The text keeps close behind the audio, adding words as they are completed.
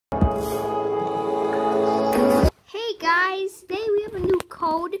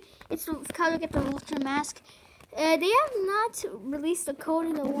code. It's how to get the Vulture mask. They have not released the code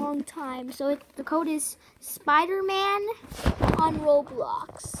in a long time, so the code is Spider-Man on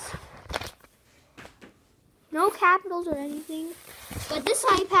Roblox. No capitals or anything, but this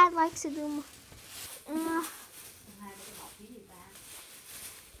iPad likes to do.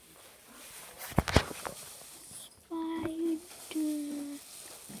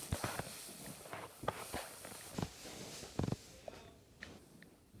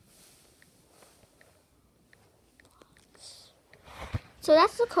 So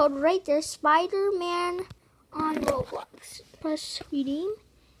that's the code right there, Spider-Man on Roblox. Press redeem.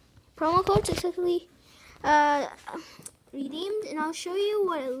 Promo code successfully redeemed, and I'll show you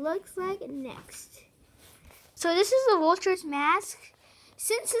what it looks like next. So this is the Vulture's mask.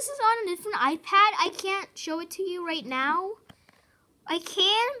 Since this is on a different iPad, I can't show it to you right now. I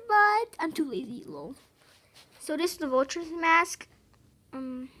can, but I'm too lazy, lol. So this is the Vulture's mask.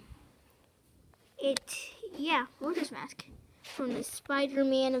 Vulture's mask from the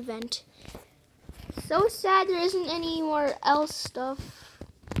Spider-Man event. So sad there isn't any more else stuff.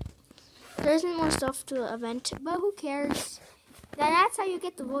 There isn't more stuff to the event, but who cares? That's how you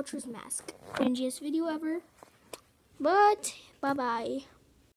get the Vulture's mask. Cringiest video ever. But bye-bye.